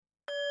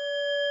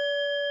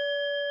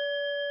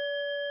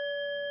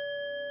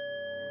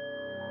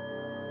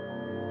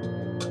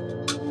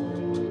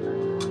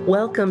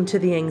Welcome to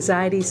the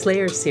Anxiety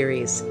Slayer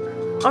series.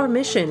 Our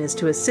mission is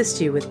to assist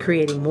you with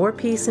creating more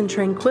peace and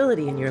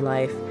tranquility in your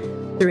life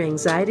through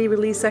anxiety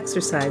release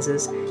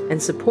exercises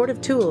and supportive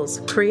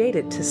tools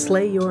created to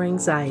slay your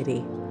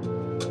anxiety.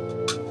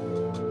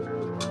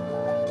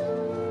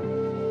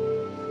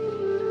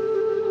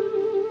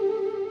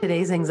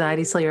 Today's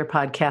Anxiety Slayer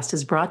podcast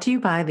is brought to you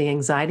by the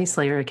Anxiety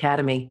Slayer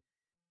Academy.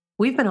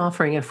 We've been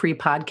offering a free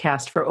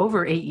podcast for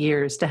over 8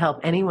 years to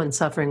help anyone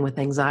suffering with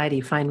anxiety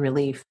find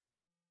relief.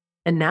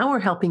 And now we're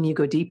helping you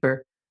go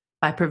deeper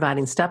by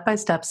providing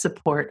step-by-step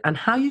support on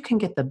how you can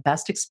get the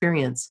best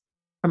experience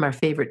from our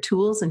favorite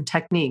tools and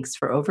techniques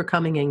for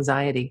overcoming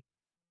anxiety.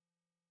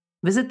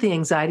 Visit the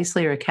Anxiety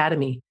Slayer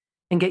Academy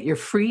and get your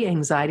free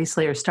Anxiety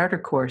Slayer starter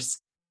course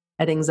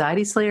at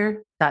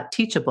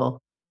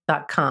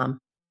anxietyslayer.teachable.com.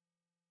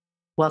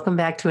 Welcome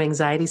back to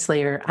Anxiety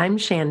Slayer. I'm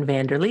Shan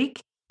Vanderleek,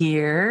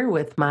 here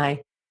with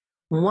my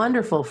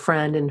wonderful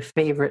friend and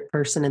favorite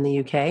person in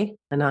the UK,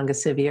 Ananga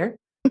Sivyer.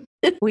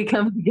 We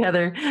come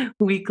together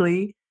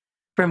weekly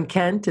from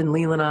Kent and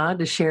Leelanau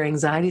to share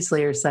Anxiety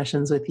Slayer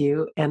sessions with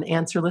you and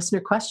answer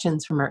listener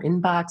questions from our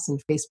inbox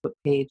and Facebook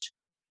page.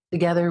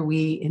 Together,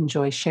 we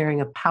enjoy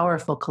sharing a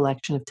powerful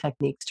collection of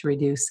techniques to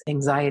reduce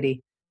anxiety.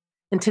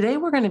 And today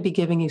we're going to be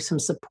giving you some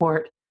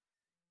support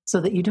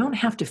so that you don't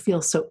have to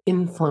feel so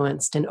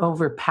influenced and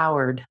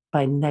overpowered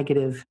by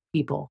negative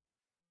people.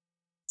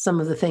 Some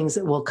of the things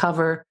that we'll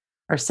cover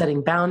are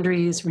setting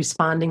boundaries,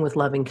 responding with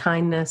loving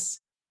kindness,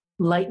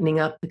 lightening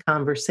up the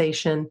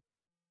conversation,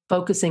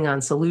 focusing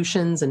on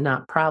solutions and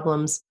not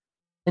problems,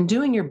 and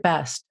doing your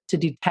best to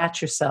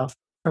detach yourself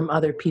from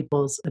other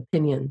people's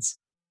opinions.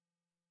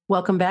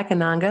 Welcome back,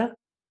 Ananga.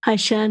 Hi,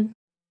 Shan.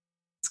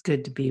 It's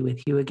good to be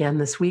with you again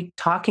this week,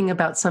 talking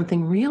about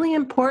something really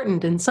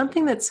important and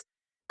something that's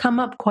come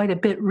up quite a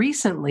bit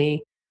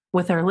recently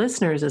with our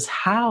listeners is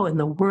how in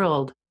the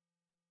world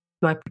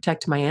do I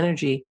protect my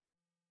energy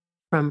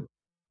from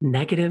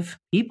negative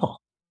people?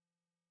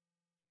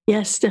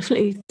 Yes,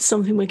 definitely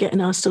something we're getting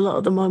asked a lot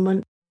at the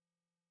moment.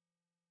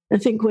 I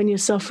think when you're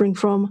suffering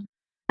from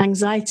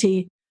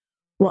anxiety,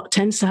 what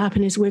tends to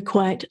happen is we're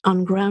quite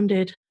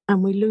ungrounded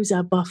and we lose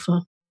our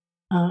buffer,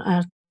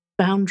 our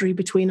boundary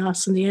between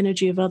us and the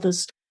energy of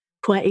others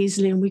quite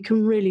easily. And we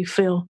can really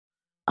feel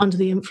under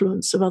the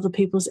influence of other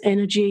people's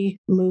energy,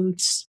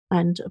 moods,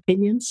 and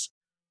opinions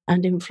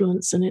and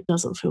influence, and it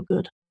doesn't feel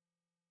good.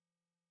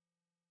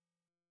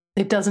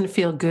 It doesn't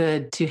feel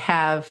good to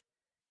have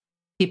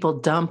people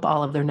dump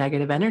all of their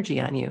negative energy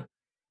on you.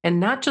 And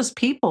not just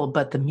people,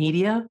 but the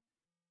media,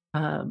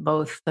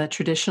 both the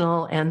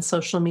traditional and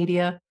social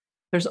media.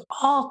 There's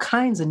all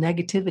kinds of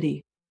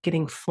negativity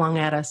getting flung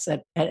at us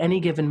at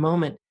any given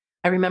moment.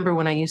 I remember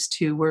when I used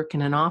to work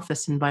in an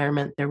office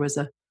environment, there was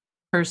a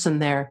person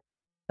there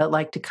that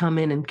liked to come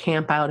in and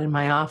camp out in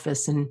my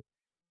office and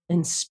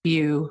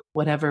spew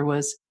whatever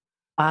was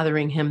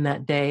bothering him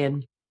that day.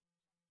 And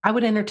I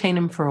would entertain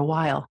him for a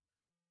while.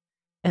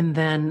 And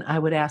then I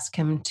would ask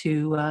him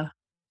to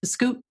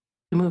scoot,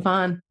 to move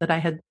on, that I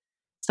had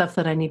stuff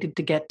that I needed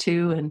to get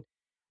to. And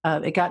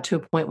it got to a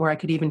point where I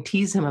could even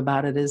tease him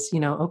about it as,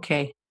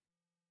 okay,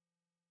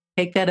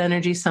 take that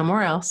energy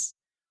somewhere else.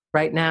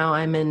 Right now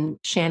I'm in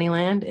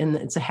Shantyland and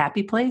it's a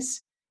happy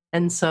place.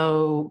 And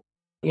so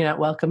you're not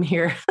welcome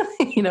here.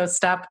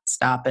 Stop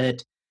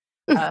it.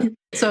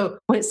 So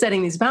when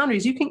setting these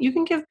boundaries, you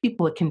can give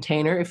people a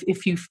container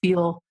if you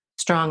feel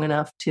strong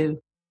enough to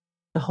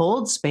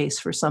hold space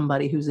for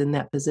somebody who's in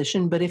that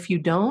position. But if you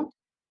don't,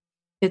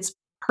 it's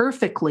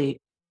perfectly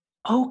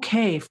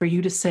okay for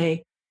you to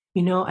say,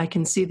 I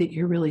can see that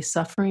you're really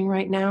suffering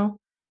right now,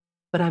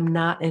 but I'm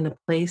not in a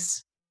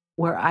place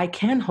where I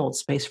can hold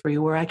space for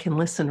you, where I can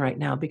listen right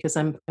now because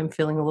I'm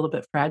feeling a little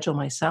bit fragile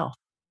myself.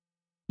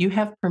 You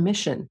have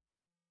permission.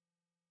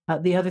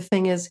 The other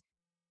thing is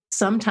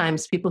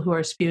sometimes people who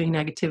are spewing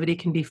negativity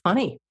can be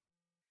funny.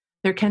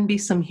 There can be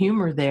some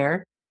humor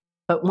there,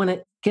 but when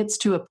it gets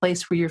to a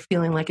place where you're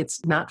feeling like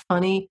it's not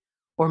funny,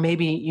 or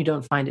maybe you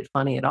don't find it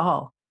funny at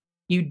all,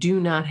 you do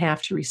not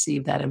have to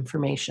receive that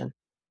information.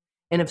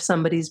 And if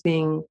somebody's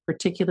being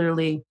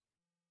particularly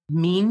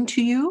mean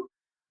to you,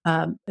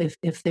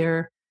 if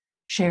they're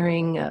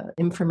sharing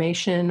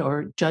information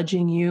or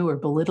judging you or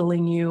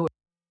belittling you,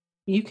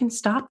 you can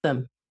stop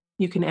them.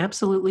 You can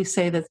absolutely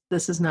say that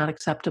this is not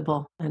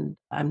acceptable and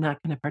I'm not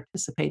going to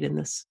participate in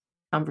this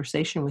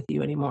conversation with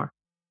you anymore.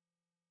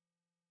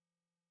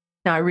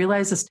 Now, I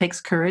realize this takes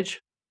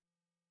courage.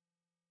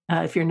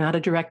 If you're not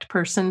a direct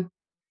person,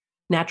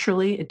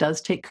 naturally, it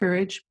does take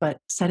courage, but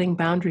setting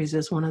boundaries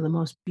is one of the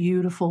most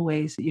beautiful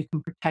ways that you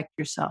can protect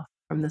yourself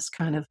from this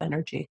kind of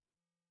energy.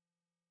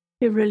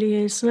 It really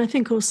is. And I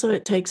think also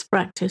it takes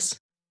practice.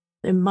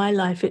 In my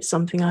life, it's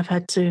something I've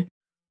had to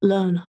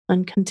learn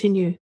and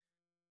continue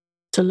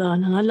to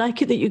learn. And I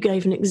like it that you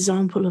gave an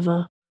example of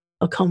a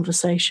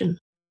conversation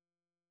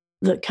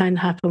that can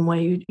happen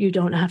where you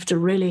don't have to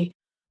really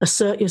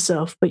assert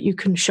yourself, but you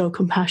can show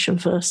compassion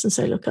first and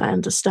say, look, I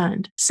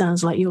understand.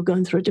 Sounds like you're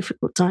going through a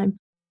difficult time,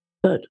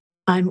 but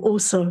I'm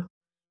also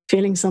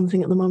feeling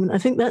something at the moment. I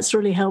think that's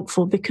really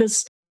helpful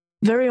because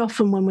very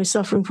often when we're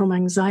suffering from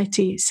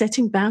anxiety,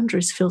 setting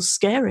boundaries feels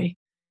scary.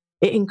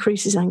 It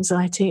increases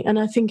anxiety. And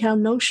I think our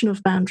notion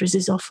of boundaries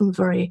is often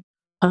very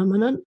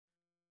permanent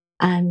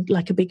and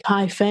like a big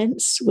high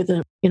fence with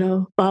a,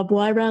 barbed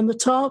wire around the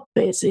top.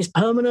 It's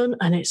permanent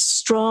and it's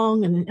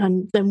strong.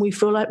 And then we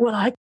feel like, well,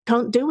 I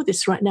can't deal with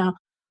this right now,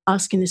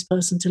 asking this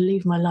person to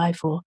leave my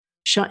life or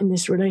shutting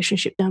this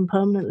relationship down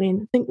permanently.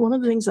 And I think one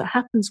of the things that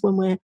happens when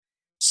we're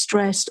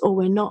stressed or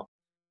we're not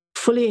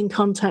fully in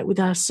contact with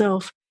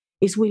ourselves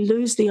is we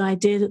lose the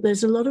idea that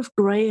there's a lot of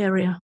gray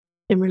area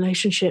in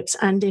relationships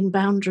and in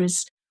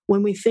boundaries.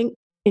 When we think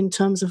in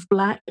terms of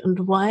black and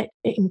white,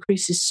 it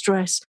increases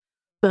stress.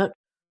 But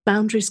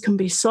boundaries can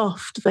be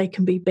soft, they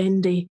can be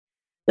bendy,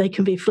 they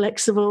can be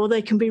flexible,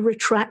 they can be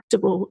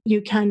retractable.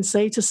 You can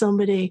say to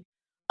somebody,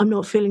 I'm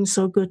not feeling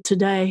so good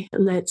today,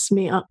 let's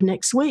meet up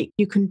next week.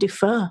 You can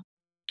defer.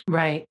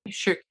 Right, you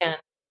sure can.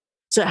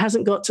 So it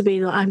hasn't got to be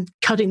that I'm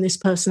cutting this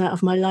person out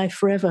of my life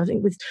forever. I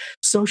think with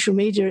social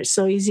media, it's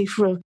so easy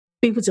for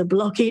people to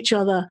block each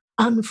other,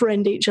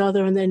 unfriend each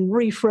other, and then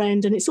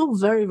refriend. And it's all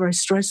very, very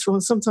stressful.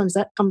 And sometimes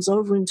that comes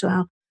over into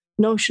our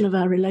notion of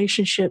our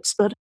relationships.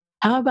 But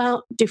how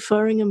about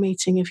deferring a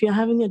meeting? If you're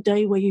having a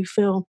day where you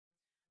feel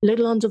a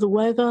little under the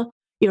weather,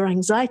 your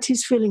anxiety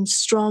is feeling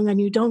strong,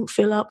 and you don't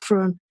feel up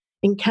for an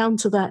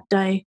encounter that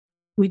day,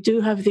 we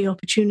do have the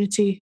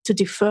opportunity to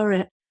defer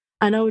it.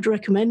 And I would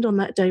recommend on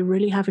that day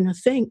really having a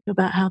think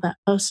about how that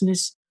person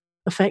is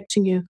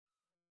affecting you.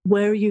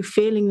 Where are you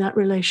feeling that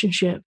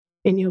relationship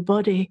in your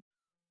body?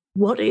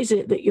 What is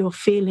it that you're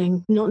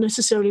feeling? Not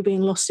necessarily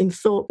being lost in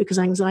thought, because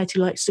anxiety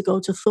likes to go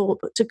to thought,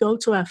 but to go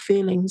to our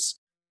feelings.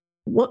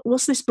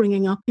 What's this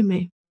bringing up in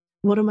me?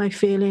 What am I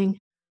feeling?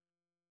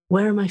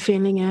 Where am I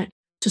feeling it?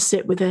 To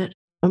sit with it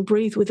and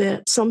breathe with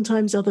it.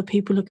 Sometimes other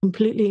people are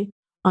completely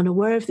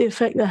unaware of the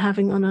effect they're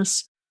having on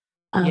us.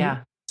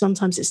 Yeah.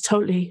 Sometimes it's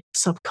totally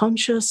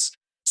subconscious.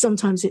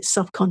 Sometimes it's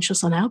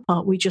subconscious on our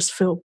part. We just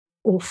feel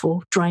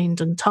awful, drained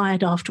and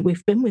tired after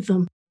we've been with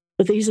them.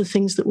 But these are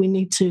things that we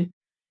need to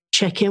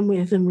check in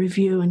with and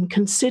review and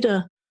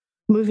consider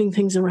moving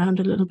things around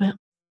a little bit.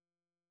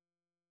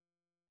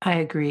 I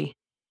agree.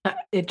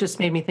 It just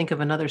made me think of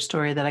another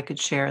story that I could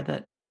share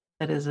that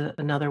is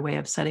another way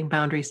of setting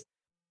boundaries.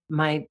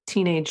 My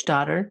teenage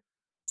daughter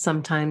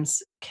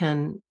sometimes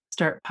can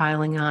start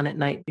piling on at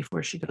night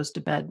before she goes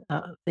to bed,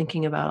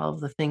 thinking about all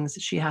of the things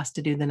that she has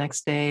to do the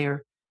next day,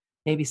 or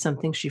maybe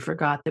something she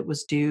forgot that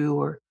was due,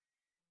 or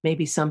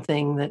maybe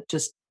something that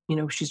just,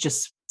 she's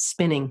just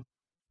spinning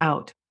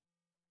out.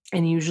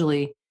 And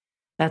usually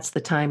that's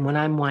the time when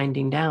I'm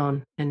winding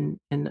down and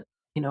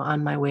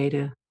on my way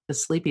to the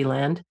sleepy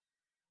land,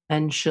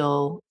 and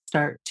she'll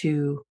start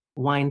to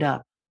wind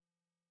up.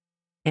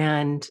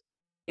 And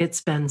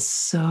it's been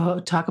so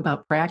talk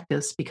about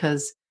practice,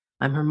 because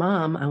I'm her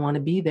mom. I want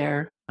to be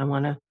there. I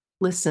want to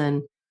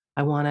listen.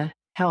 I want to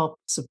help,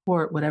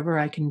 support whatever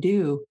I can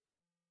do.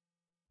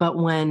 But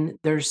when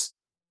there's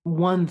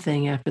one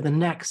thing after the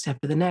next,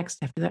 after the next,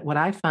 after that, what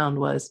I found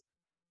was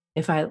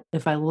if I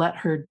let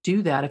her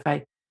do that, if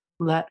I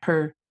let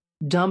her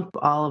dump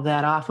all of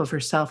that off of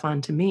herself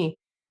onto me,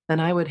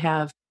 then I would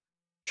have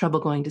trouble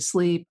going to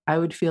sleep. I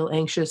would feel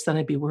anxious. Then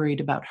I'd be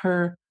worried about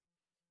her.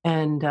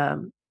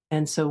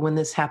 And so when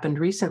this happened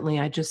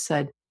recently, I just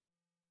said,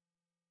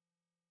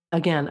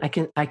 again,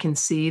 I can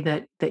see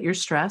that you're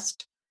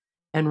stressed.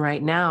 And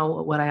right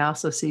now, what I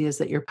also see is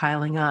that you're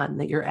piling on,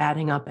 that you're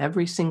adding up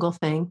every single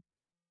thing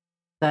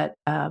that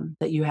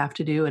you have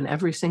to do, and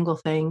every single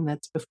thing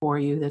that's before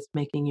you that's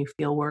making you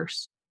feel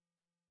worse.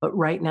 But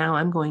right now,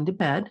 I'm going to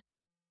bed,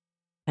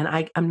 and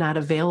I'm not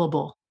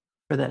available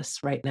for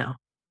this right now.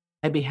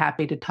 I'd be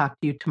happy to talk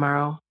to you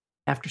tomorrow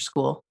after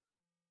school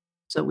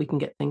so we can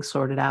get things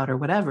sorted out or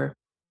whatever.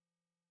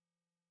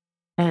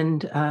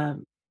 And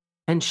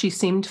and she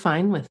seemed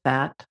fine with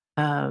that.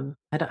 I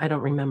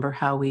don't remember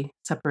how we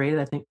separated.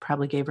 I think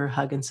probably gave her a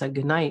hug and said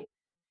goodnight.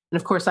 And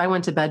of course, I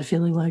went to bed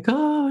feeling like,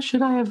 oh,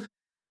 should I have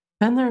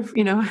been there?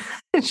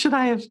 Should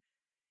I have?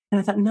 And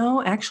I thought,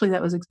 no, actually,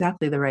 that was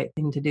exactly the right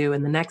thing to do.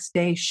 And the next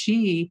day,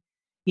 she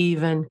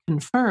even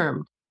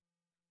confirmed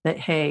that,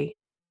 hey,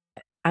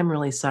 I'm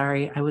really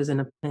sorry. I was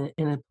in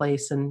a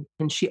place, and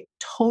she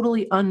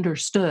totally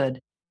understood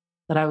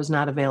that I was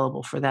not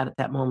available for that at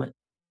that moment.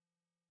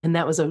 And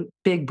that was a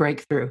big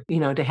breakthrough,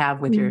 to have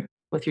Mm.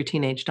 with your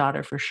teenage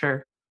daughter for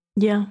sure.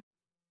 Yeah.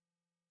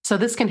 So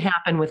this can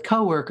happen with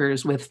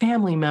coworkers, with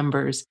family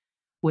members,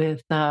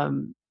 with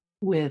the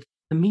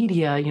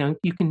media.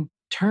 You can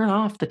turn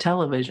off the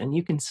television,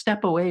 you can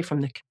step away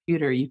from the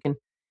computer, you can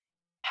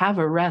have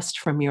a rest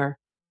from your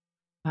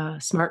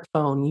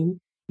smartphone.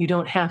 You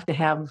don't have to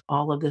have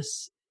all of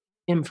this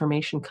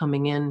information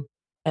coming in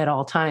at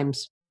all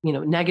times.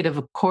 Negative,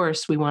 of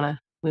course, we want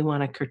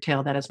to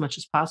curtail that as much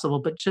as possible,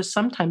 but just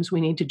sometimes we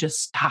need to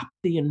just stop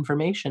the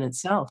information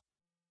itself.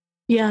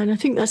 Yeah. And I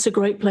think that's a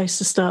great place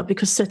to start,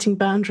 because setting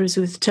boundaries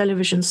with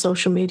television,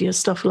 social media,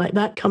 stuff like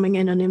that coming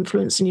in and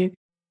influencing you,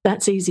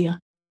 that's easier.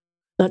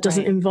 That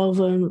doesn't Right. involve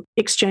an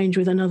exchange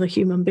with another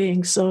human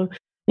being. So I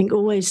think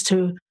always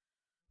to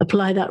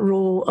apply that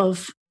rule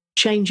of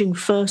changing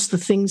first the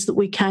things that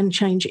we can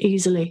change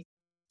easily.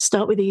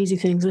 Start with the easy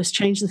things. Let's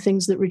change the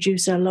things that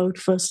reduce our load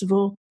first of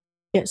all,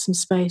 get some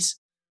space,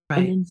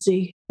 and then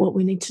see what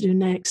we need to do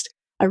next.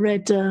 I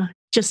read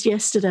just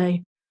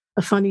yesterday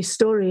a funny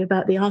story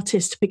about the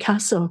artist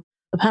Picasso.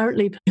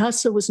 Apparently,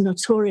 Picasso was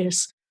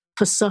notorious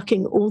for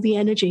sucking all the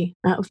energy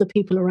out of the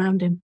people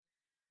around him.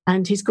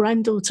 And his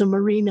granddaughter,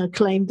 Marina,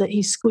 claimed that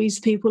he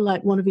squeezed people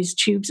like one of his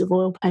tubes of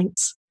oil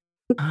paints.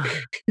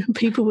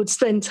 People would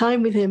spend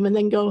time with him and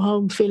then go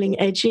home feeling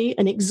edgy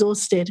and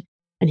exhausted.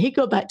 And he'd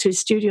go back to his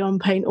studio and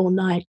paint all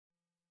night.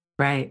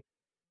 Right.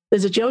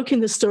 There's a joke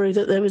in the story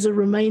that there was a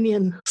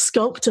Romanian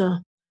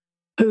sculptor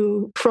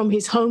who, from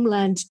his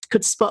homeland,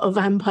 could spot a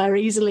vampire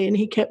easily, and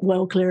he kept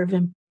well clear of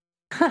him.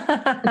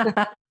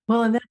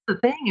 Well, and that's the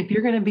thing. If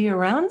you're going to be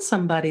around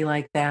somebody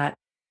like that,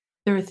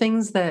 there are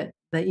things that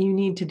you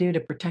need to do to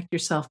protect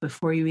yourself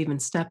before you even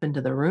step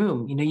into the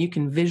room. You know, you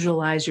can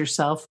visualize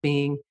yourself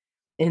being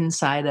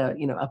inside a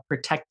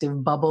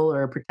protective bubble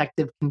or a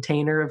protective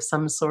container of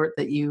some sort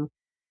that you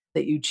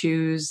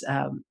choose.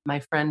 My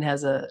friend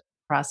has a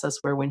process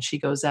where when she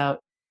goes out,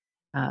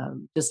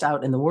 just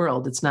out in the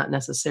world, it's not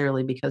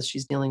necessarily because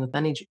she's dealing with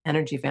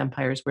energy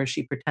vampires, where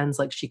she pretends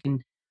like she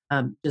can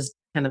just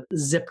kind of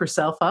zip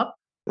herself up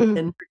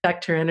and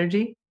protect her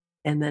energy,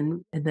 and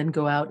then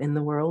go out in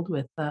the world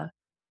with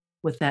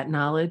that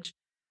knowledge,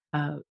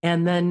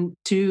 and then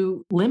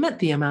to limit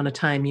the amount of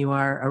time you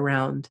are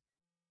around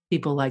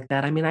people like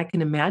that. I mean, I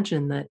can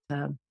imagine that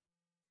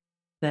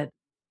that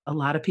a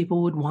lot of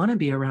people would want to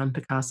be around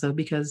Picasso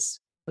because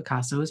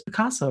Picasso is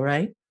Picasso,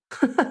 right?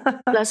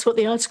 That's what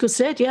the article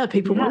said. Yeah,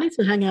 people wanted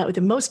to hang out with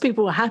him. Most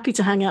people were happy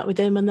to hang out with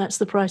him, and that's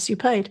the price you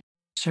paid.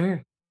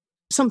 Sure.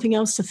 Something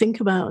else to think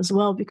about as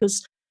well,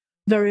 because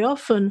very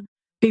often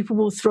people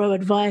will throw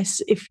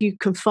advice if you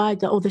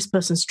confide that, oh, this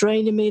person's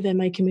draining me, they're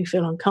making me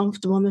feel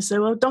uncomfortable. And they say,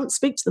 well, don't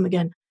speak to them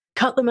again.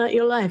 Cut them out of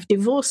your life.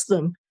 Divorce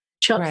them.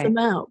 Shut them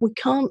out. We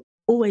can't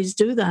always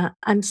do that.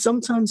 And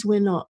sometimes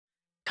we're not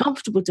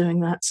comfortable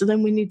doing that. So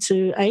then we need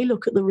to,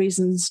 look at the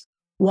reasons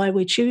why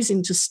we're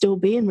choosing to still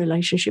be in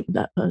relationship with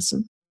that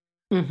person,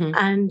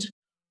 and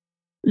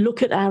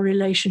look at our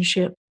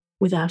relationship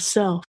with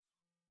ourselves.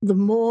 The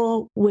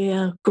more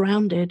we're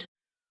grounded,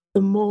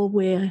 the more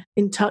we're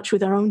in touch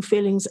with our own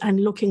feelings and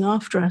looking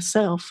after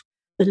ourselves,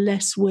 the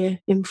less we're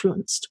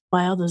influenced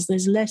by others.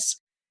 There's less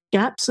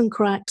gaps and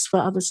cracks for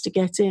others to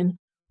get in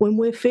when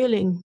we're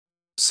feeling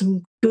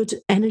some good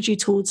energy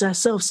towards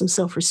ourselves, some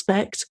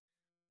self-respect,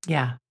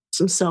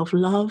 some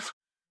self-love,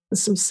 and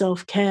some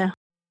self-care.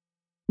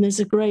 And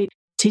there's a great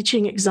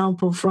teaching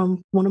example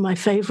from one of my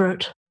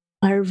favorite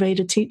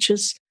Ayurveda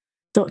teachers,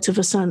 Dr.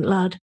 Vasant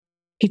Lad.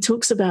 He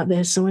talks about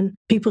this. And when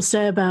people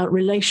say about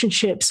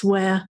relationships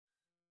where,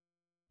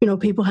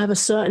 people have a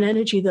certain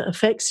energy that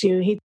affects you,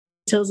 he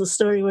tells a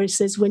story where he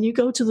says, when you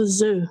go to the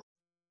zoo,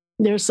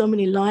 there are so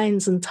many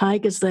lions and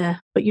tigers there,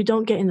 but you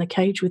don't get in the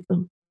cage with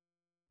them.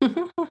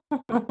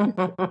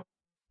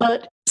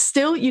 But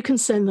still, you can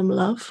send them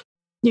love.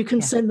 You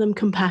can send them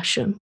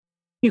compassion.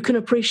 You can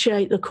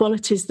appreciate the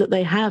qualities that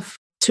they have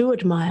to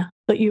admire,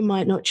 but you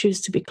might not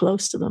choose to be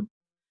close to them.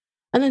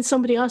 And then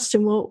somebody asked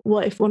him, well,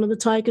 what if one of the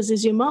tigers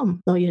is your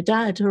mum or your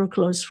dad or a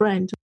close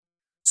friend?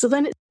 So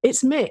then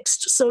it's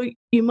mixed. So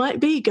you might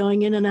be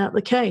going in and out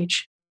the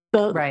cage,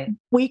 but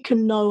we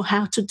can know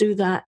how to do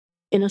that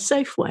in a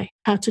safe way,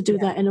 how to do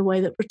that in a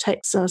way that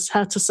protects us,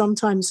 how to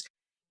sometimes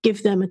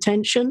give them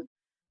attention,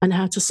 and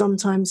how to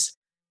sometimes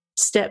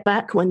step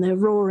back when they're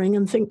roaring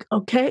and think,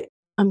 okay,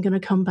 I'm going to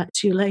come back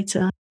to you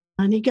later.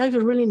 And he gave a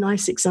really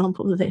nice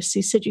example of this.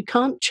 He said, you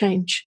can't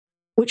change,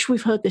 which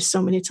we've heard this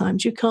so many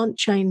times, you can't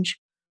change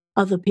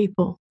other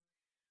people.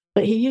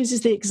 But he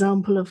uses the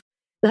example of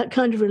that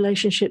kind of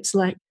relationships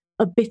like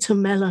a bitter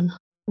melon.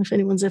 If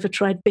anyone's ever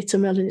tried bitter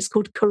melon, it's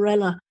called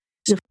Corella.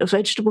 It's a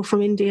vegetable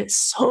from India. It's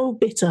so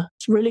bitter.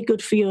 It's really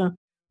good for your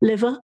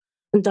liver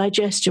and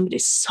digestion, but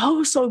it's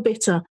so, so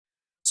bitter.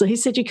 So he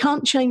said, you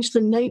can't change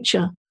the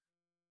nature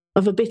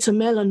of a bitter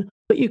melon,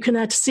 but you can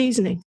add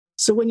seasoning.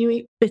 So when you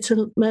eat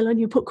bitter melon,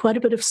 you put quite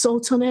a bit of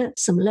salt on it,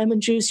 some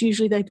lemon juice.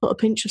 Usually they put a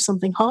pinch of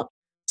something hot,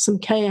 some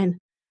cayenne.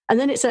 And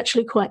then it's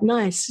actually quite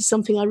nice. It's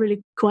something I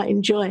really quite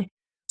enjoy.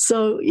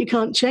 So you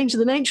can't change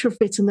the nature of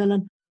bitter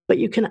melon, but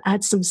you can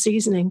add some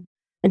seasoning.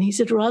 And he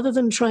said, rather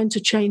than trying to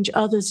change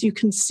others, you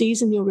can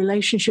season your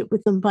relationship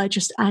with them by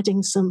just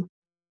adding some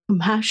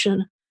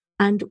compassion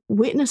and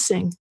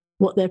witnessing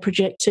what they're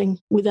projecting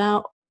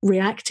without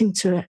reacting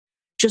to it.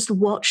 Just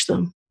watch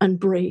them and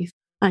breathe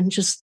and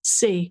just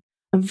see.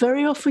 And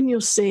very often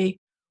you'll see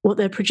what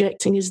they're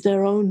projecting is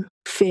their own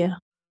fear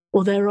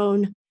or their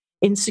own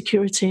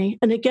insecurity.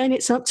 And again,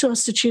 it's up to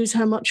us to choose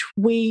how much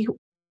we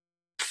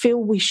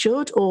feel we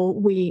should or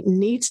we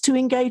need to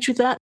engage with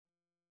that.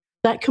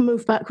 That can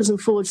move backwards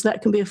and forwards.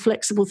 That can be a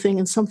flexible thing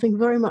and something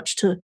very much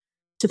to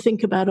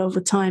think about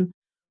over time.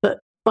 But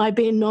by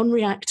being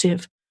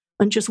non-reactive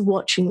and just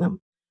watching them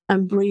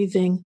and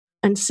breathing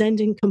and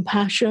sending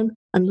compassion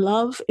and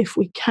love, if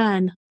we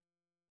can,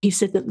 he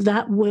said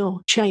that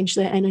will change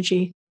their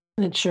energy.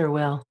 It sure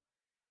will.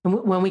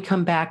 And when we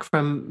come back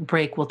from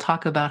break, we'll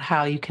talk about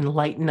how you can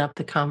lighten up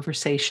the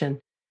conversation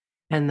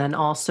and then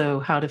also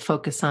how to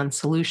focus on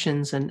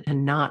solutions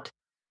and not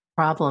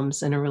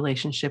problems in a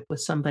relationship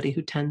with somebody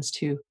who tends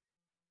to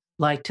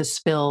like to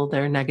spill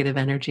their negative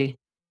energy.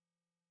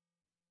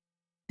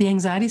 The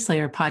Anxiety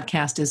Slayer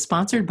podcast is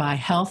sponsored by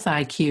Health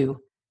IQ.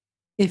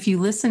 If you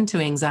listen to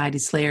Anxiety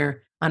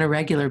Slayer on a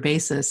regular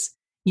basis,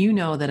 you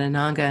know that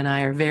Ananga and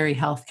I are very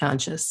health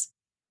conscious.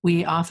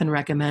 We often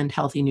recommend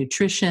healthy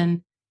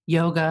nutrition,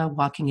 yoga,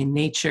 walking in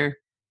nature,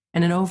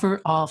 and an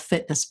overall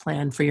fitness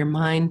plan for your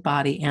mind,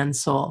 body, and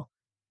soul.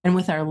 And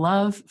with our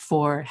love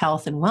for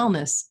health and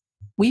wellness,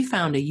 we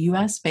found a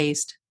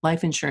US-based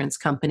life insurance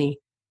company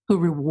who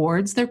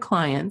rewards their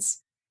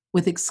clients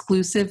with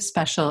exclusive,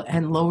 special,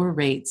 and lower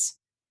rates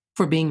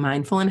for being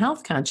mindful and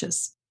health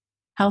conscious.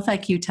 Health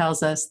IQ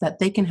tells us that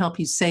they can help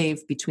you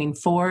save between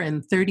 4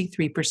 and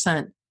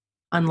 33%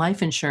 on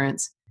life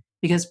insurance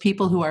because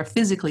people who are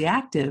physically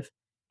active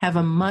have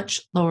a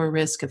much lower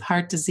risk of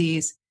heart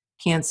disease,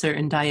 cancer,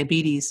 and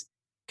diabetes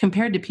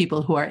compared to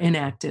people who are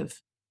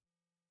inactive.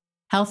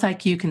 Health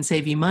IQ can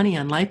save you money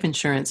on life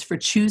insurance for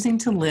choosing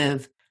to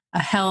live a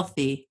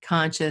healthy,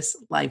 conscious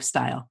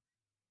lifestyle.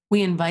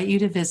 We invite you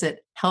to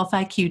visit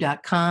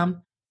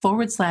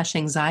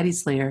healthiq.com/anxiety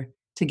slayer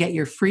to get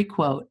your free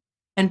quote.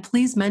 And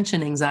please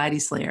mention Anxiety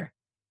Slayer.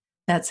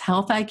 That's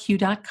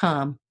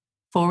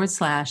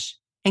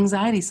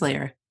healthiq.com/anxiety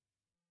slayer.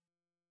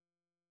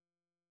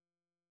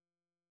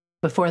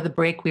 Before the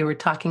break, we were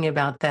talking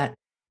about that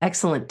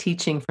excellent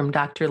teaching from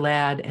Dr.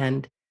 Ladd,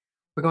 and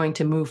we're going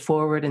to move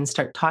forward and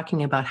start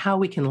talking about how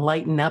we can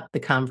lighten up the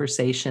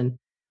conversation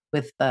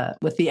with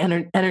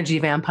the energy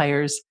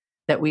vampires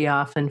that we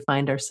often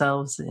find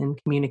ourselves in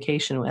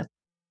communication with.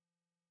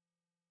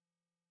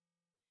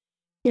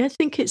 Yeah, I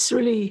think it's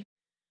really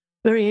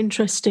very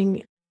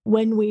interesting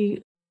when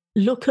we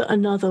look at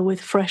another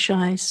with fresh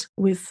eyes,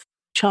 with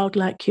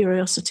childlike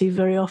curiosity.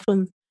 Very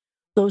often,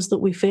 those that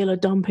we feel are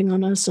dumping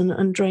on us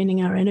and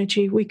draining our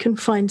energy, we can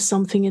find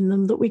something in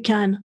them that we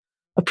can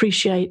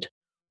appreciate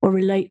or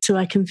relate to.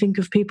 I can think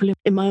of people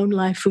in my own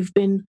life who've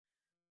been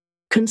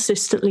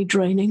consistently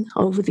draining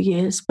over the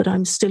years, but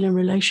I'm still in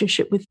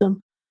relationship with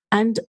them.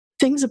 And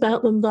things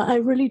about them that I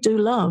really do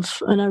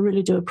love and I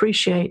really do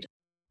appreciate,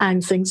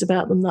 and things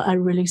about them that I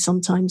really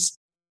sometimes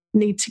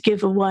need to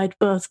give a wide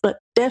berth. But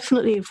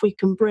definitely, if we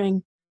can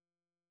bring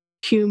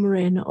humor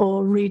in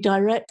or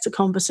redirect the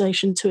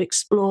conversation to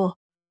explore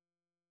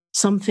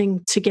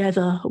something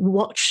together,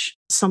 watch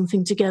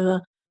something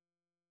together,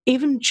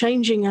 even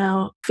changing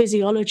our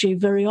physiology.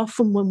 Very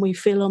often, when we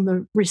feel on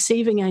the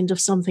receiving end of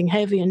something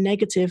heavy and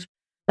negative,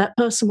 that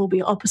person will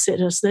be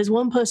opposite us. There's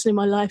one person in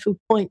my life who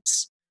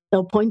points,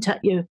 they'll point at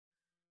you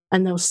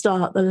and they'll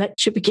start, the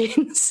lecture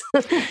begins.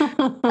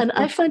 And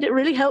I find it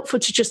really helpful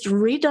to just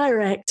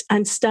redirect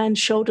and stand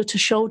shoulder to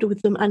shoulder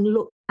with them and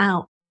look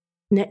out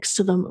next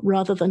to them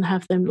rather than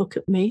have them look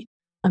at me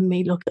and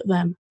me look at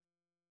them.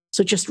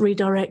 So just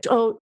redirect.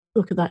 Oh,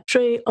 look at that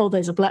tree. Oh,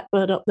 there's a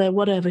blackbird up there,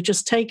 whatever.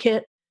 Just take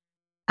it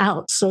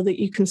out so that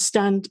you can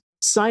stand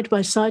side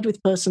by side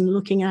with person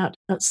looking out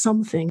at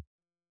something.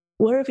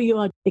 Wherever you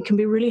are, it can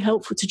be really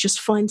helpful to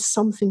just find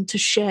something to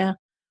share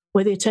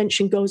where the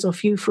attention goes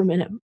off you for a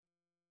minute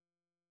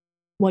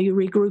while you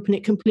regroup, and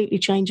it completely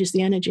changes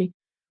the energy.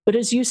 But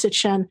as you said,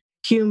 Shan,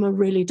 humor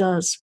really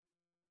does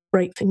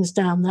break things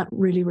down. That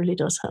really, really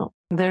does help.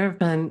 There have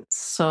been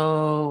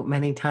so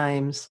many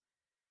times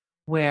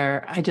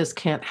where I just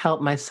can't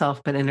help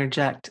myself but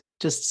interject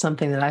just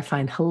something that I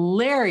find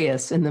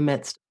hilarious in the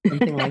midst of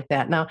something like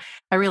that. Now,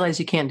 I realize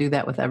you can't do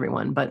that with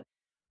everyone, but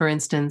for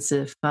instance,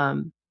 if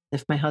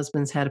my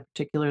husband's had a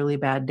particularly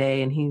bad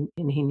day and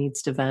he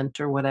needs to vent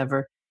or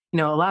whatever,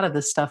 a lot of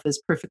this stuff is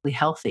perfectly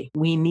healthy.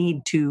 We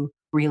need to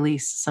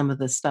release some of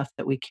the stuff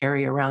that we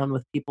carry around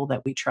with people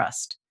that we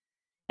trust.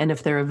 And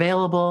if they're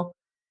available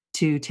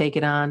to take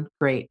it on,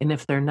 great. And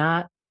if they're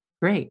not,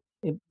 great.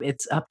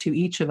 It's up to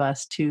each of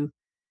us to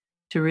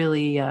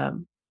really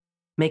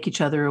make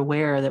each other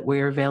aware that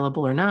we're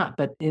available or not.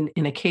 But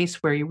in a case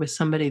where you're with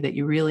somebody that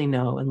you really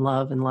know and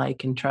love and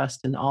like and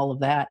trust and all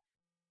of that,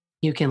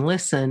 you can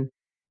listen,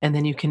 and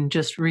then you can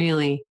just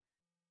really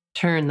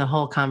turn the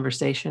whole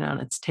conversation on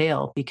its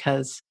tail,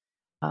 because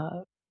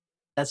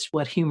that's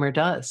what humor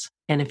does.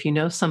 And if you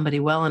know somebody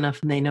well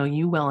enough and they know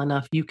you well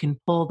enough, you can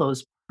pull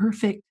those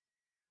perfect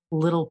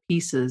little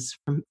pieces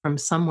from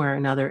somewhere or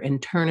another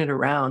and turn it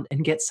around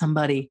and get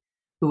somebody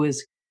who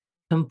is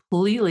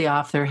completely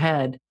off their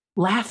head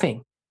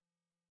laughing.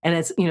 And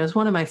it's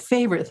one of my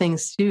favorite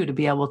things to do, to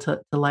be able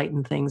to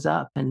lighten things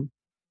up. And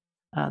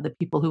the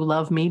people who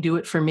love me do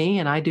it for me,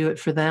 and I do it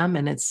for them.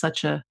 And it's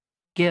such a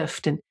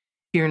gift. And if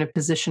you're in a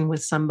position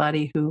with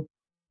somebody who,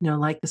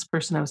 like this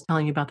person I was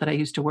telling you about that I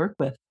used to work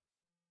with,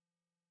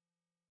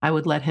 I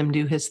would let him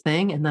do his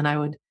thing, and then I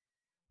would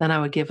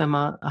give him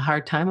a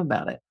hard time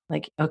about it.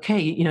 Like, okay,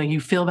 you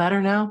feel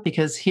better now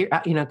because here,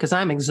 because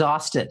I'm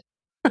exhausted.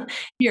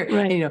 Here,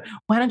 Right.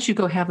 Why don't you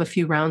go have a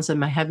few rounds in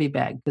my heavy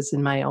bag? Because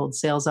in my old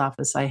sales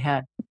office, I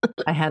had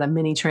a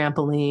mini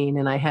trampoline,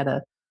 and I had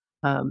a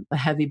a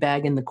heavy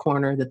bag in the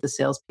corner that the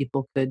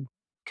salespeople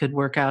could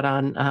work out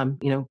on.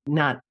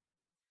 Not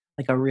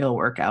like a real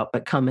workout,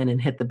 but come in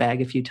and hit the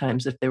bag a few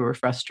times if they were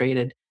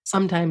frustrated.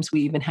 Sometimes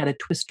we even had a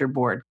twister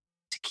board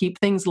to keep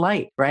things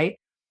light, right?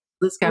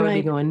 This guy would be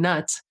Right. going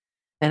nuts.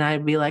 And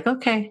I'd be like,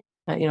 okay,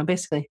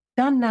 basically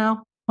done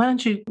now. Why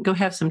don't you go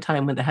have some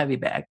time with the heavy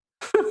bag?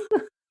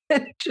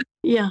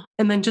 Yeah.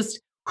 And then just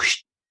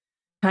whoosh,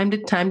 time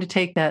to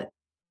take that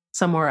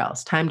somewhere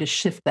else, time to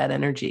shift that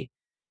energy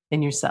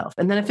in yourself.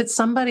 And then if it's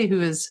somebody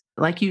who is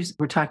like you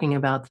were talking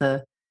about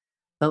the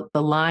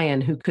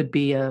lion who could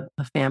be a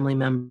family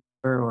member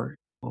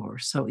or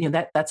so,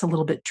 that's a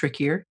little bit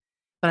trickier.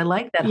 But I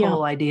like that Yeah.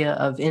 whole idea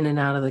of in and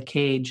out of the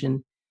cage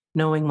and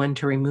knowing when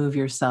to remove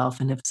yourself.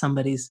 And if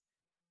somebody's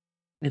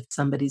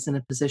in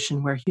a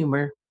position where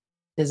humor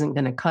isn't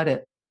going to cut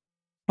it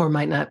or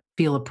might not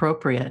feel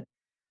appropriate,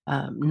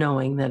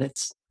 knowing that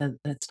it's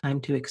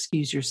time to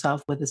excuse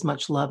yourself with as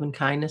much love and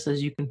kindness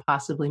as you can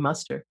possibly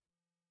muster.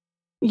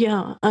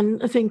 Yeah.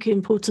 And I think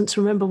important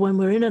to remember when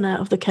we're in and out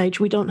of the cage,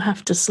 we don't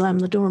have to slam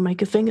the door and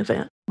make a thing of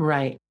it.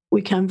 Right.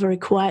 We can very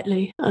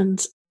quietly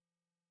and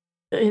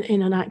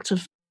in an act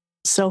of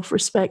self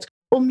respect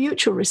or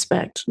mutual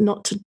respect,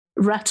 not to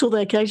rattle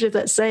their cage, if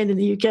that's saying in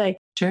the UK.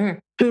 Sure.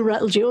 Who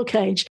rattled your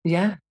cage?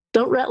 Yeah.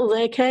 Don't rattle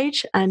their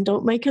cage and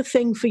don't make a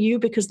thing for you,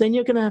 because then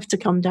you're going to have to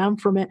come down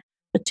from it,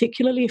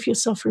 particularly if you're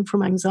suffering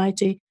from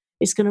anxiety.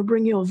 It's going to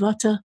bring your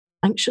vata,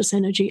 anxious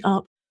energy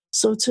up.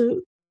 So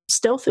to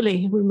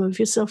stealthily remove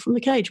yourself from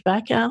the cage,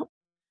 back out,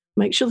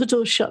 make sure the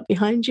door's shut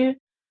behind you,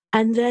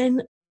 and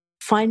then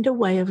find a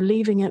way of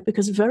leaving it.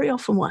 Because very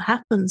often what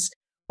happens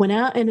when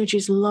our energy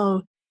is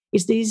low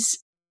is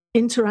these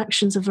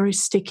interactions are very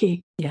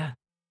sticky. Yeah.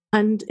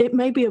 And it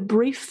may be a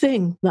brief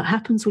thing that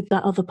happens with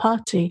that other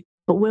party,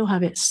 but we'll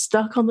have it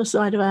stuck on the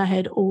side of our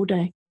head all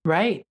day.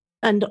 Right.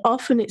 And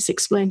often it's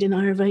explained in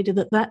Ayurveda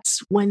that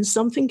that's when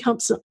something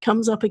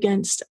comes up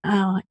against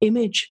our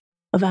image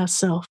of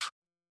ourself.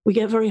 We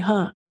get very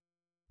hurt.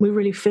 We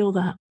really feel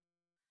that.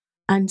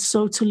 And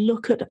so to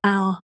look at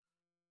our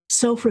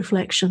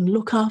self-reflection,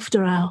 look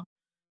after our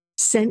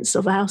sense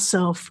of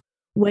ourself,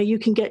 where you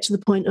can get to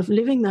the point of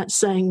living that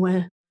saying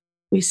where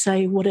we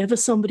say, whatever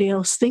somebody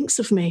else thinks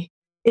of me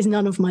is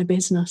none of my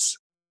business.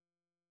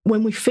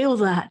 When we feel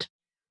that,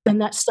 then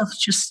that stuff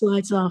just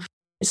slides off.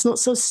 It's not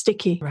so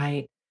sticky.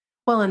 Right.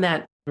 Well, and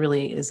that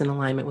really is in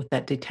alignment with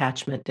that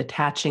detachment,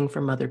 detaching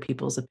from other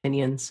people's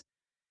opinions.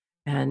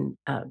 And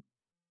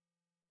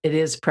it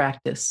is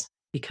practice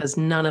because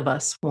none of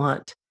us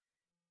want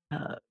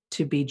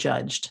to be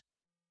judged,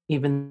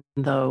 even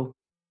though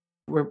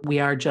we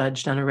are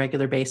judged on a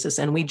regular basis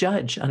and we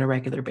judge on a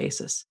regular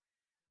basis.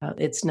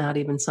 It's not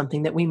even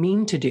something that we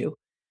mean to do.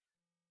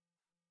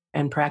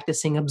 And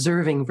practicing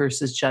observing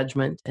versus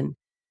judgment and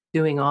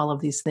doing all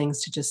of these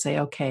things to just say,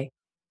 okay,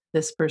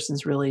 this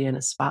person's really in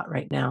a spot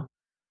right now.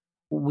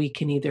 We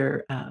can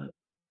either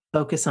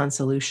focus on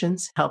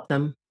solutions, help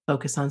them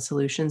focus on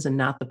solutions and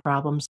not the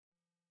problems,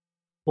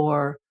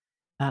 or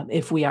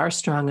if we are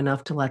strong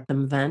enough to let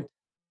them vent,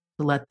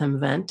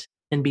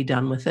 and be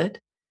done with it,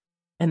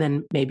 and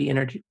then maybe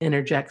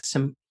interject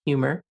some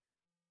humor,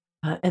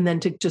 and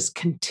then to just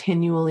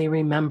continually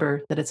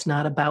remember that it's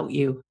not about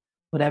you.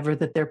 Whatever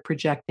that they're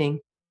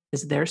projecting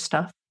is their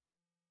stuff.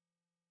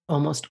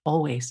 Almost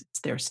always, it's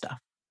their stuff.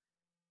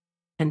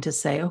 And to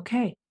say,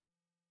 okay,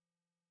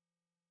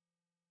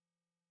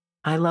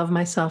 I love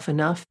myself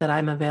enough that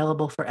I'm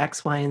available for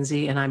X, Y, and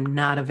Z, and I'm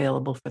not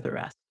available for the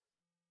rest.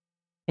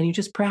 And you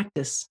just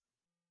practice.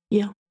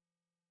 Yeah.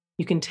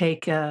 You can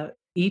take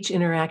each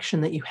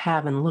interaction that you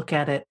have and look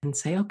at it and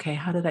say, okay,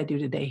 how did I do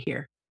today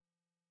here?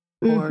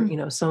 Or,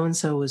 Hmm. so and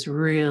so was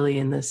really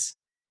in this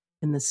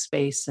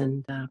space,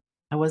 and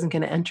I wasn't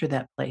going to enter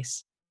that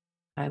place.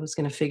 I was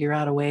going to figure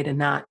out a way to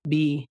not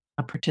be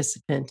a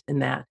participant in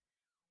that.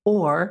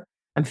 Or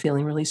I'm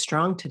feeling really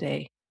strong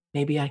today.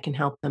 Maybe I can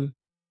help them.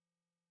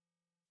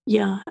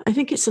 Yeah. I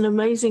think it's an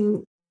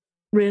amazing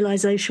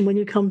realization when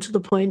you come to the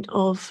point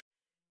of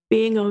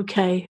being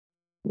okay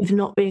with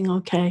not being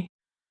okay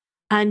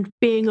and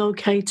being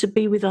okay to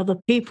be with other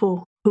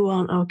people who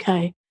aren't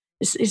okay.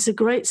 It's a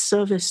great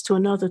service to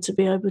another to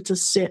be able to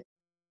sit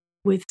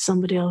with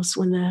somebody else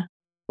when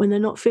they're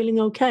not feeling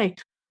okay,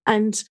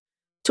 and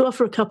to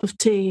offer a cup of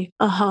tea,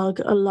 a hug,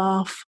 a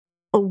laugh,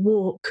 a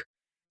walk.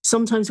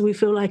 Sometimes we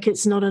feel like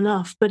it's not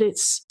enough, but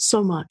it's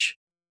so much.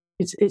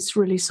 It's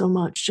really so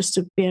much just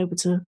to be able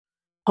to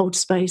hold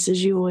space,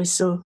 as you always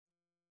so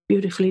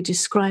beautifully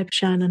describe,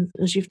 Shannon,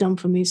 as you've done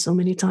for me so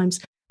many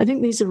times. I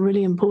think these are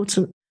really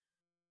important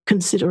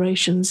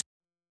considerations.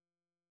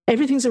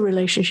 Everything's a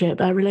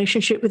relationship. Our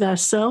relationship with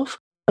ourselves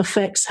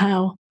affects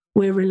how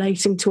we're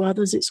relating to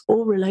others. It's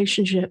all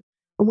relationship.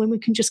 And when we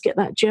can just get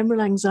that general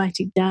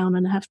anxiety down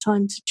and have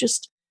time to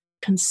just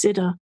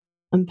consider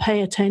and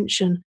pay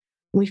attention,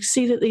 we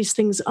see that these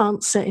things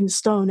aren't set in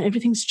stone.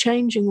 Everything's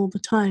changing all the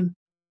time.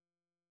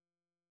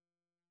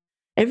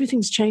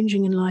 Everything's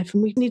changing in life,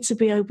 and we need to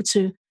be able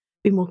to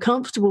be more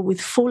comfortable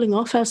with falling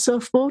off our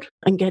surfboard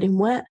and getting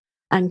wet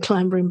and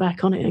clambering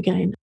back on it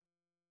again.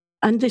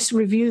 And this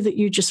review that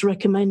you just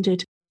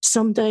recommended,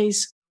 some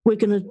days we're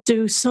going to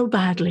do so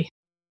badly.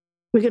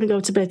 We're going to go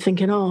to bed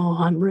thinking, oh,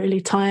 I'm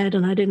really tired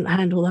and I didn't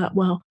handle that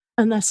well.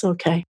 And that's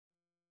okay.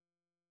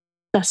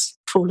 That's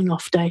falling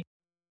off day.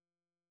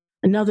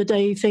 Another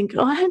day you think,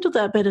 oh, I handled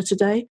that better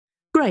today.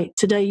 Great,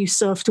 today you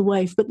surfed a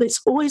wave, but it's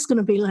always going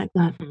to be like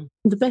that.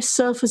 Mm-hmm. The best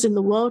surfers in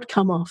the world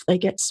come off. They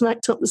get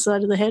smacked up the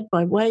side of the head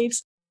by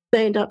waves.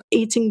 They end up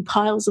eating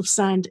piles of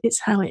sand. It's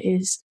how it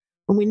is.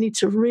 And we need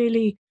to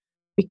really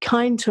be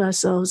kind to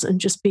ourselves and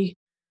just be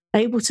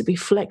able to be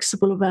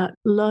flexible about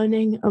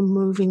learning and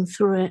moving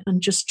through it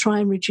and just try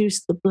and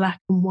reduce the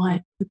black and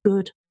white, the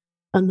good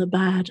and the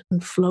bad,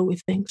 and flow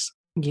with things.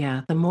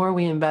 Yeah, the more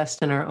we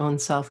invest in our own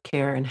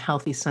self-care and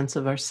healthy sense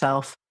of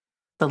ourself,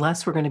 the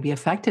less we're going to be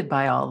affected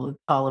by all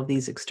of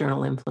these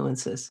external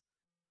influences.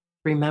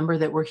 Remember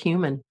that we're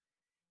human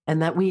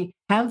and that we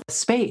have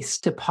space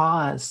to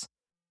pause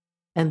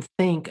and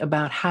think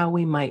about how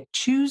we might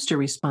choose to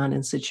respond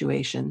in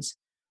situations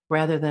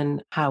rather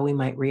than how we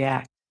might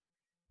react.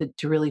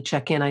 To really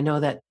check in. I know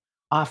that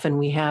often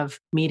we have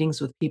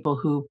meetings with people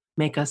who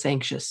make us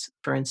anxious.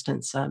 For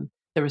instance,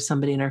 there was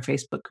somebody in our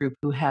Facebook group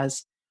who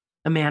has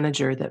a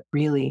manager that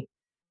really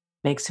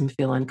makes him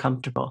feel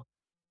uncomfortable.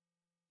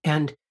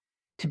 And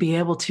to be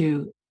able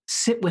to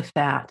sit with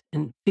that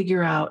and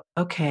figure out,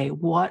 okay,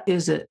 what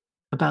is it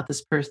about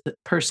this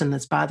person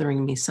that's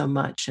bothering me so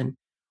much? And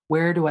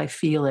where do I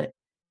feel it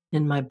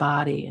in my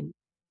body? And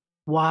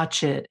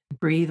watch it,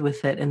 breathe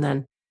with it. And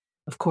then,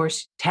 of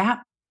course,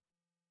 tap.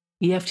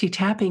 EFT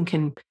tapping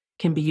can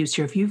be used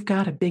here. If you've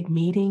got a big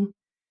meeting,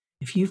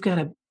 if you've got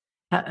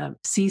to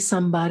see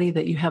somebody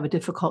that you have a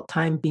difficult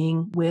time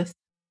being with,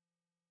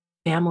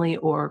 family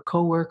or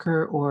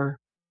coworker or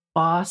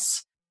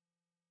boss,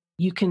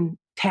 you can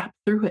tap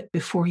through it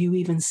before you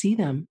even see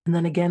them, and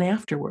then again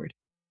afterward.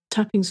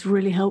 Tapping's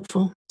really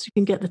helpful. So you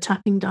can get the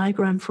tapping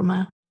diagram from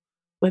our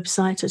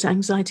website at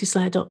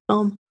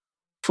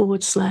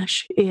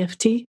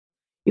anxietyslayer.com/EFT.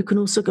 You can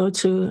also go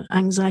to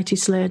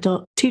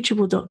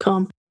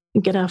anxietyslayer.teachable.com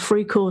and get our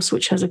free course,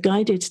 which has a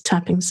guided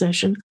tapping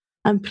session,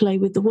 and play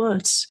with the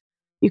words.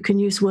 You can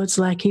use words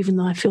like, even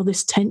though I feel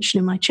this tension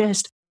in my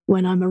chest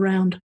when I'm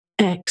around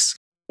X,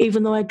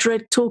 even though I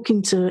dread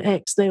talking to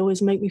X, they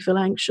always make me feel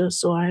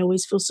anxious, or I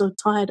always feel so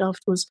tired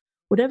afterwards.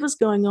 Whatever's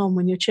going on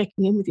when you're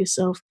checking in with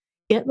yourself,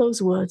 get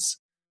those words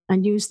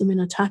and use them in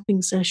a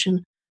tapping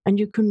session, and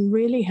you can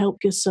really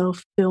help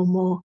yourself feel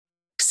more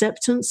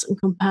acceptance and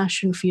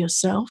compassion for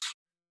yourself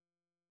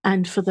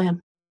and for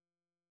them.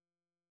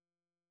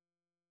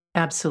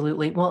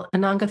 Absolutely. Well,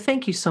 Ananga,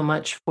 thank you so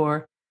much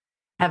for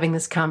having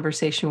this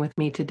conversation with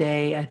me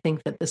today. I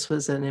think that this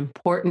was an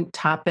important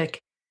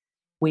topic.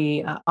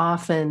 We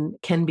often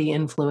can be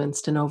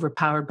influenced and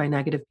overpowered by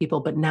negative people,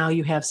 but now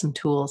you have some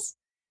tools.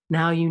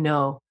 Now you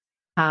know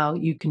how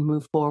you can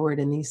move forward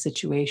in these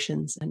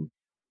situations,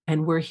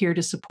 and we're here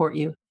to support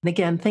you. And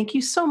again, thank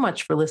you so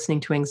much for listening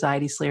to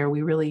Anxiety Slayer.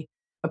 We really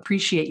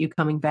appreciate you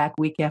coming back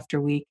week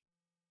after week.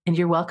 And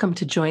you're welcome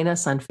to join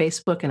us on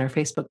Facebook and our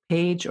Facebook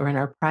page or in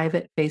our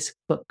private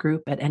Facebook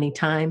group at any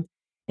time.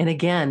 And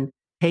again,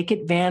 take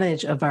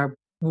advantage of our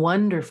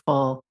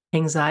wonderful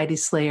Anxiety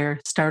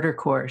Slayer starter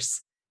course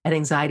at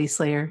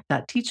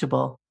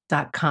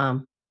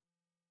anxietyslayer.teachable.com.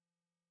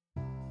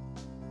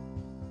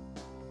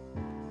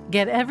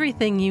 Get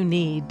everything you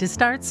need to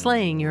start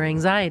slaying your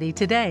anxiety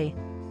today.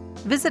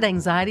 Visit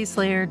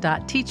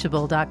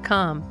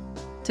anxietyslayer.teachable.com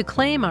to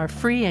claim our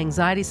free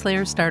Anxiety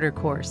Slayer starter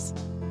course.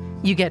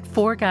 You get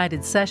 4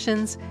 guided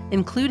sessions,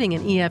 including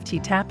an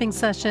EFT tapping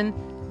session,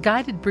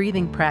 guided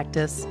breathing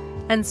practice,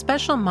 and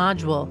special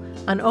module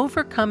on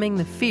overcoming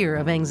the fear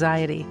of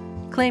anxiety.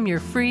 Claim your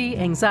free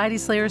Anxiety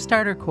Slayer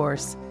starter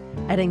course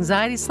at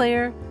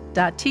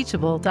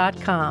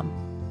anxietyslayer.teachable.com.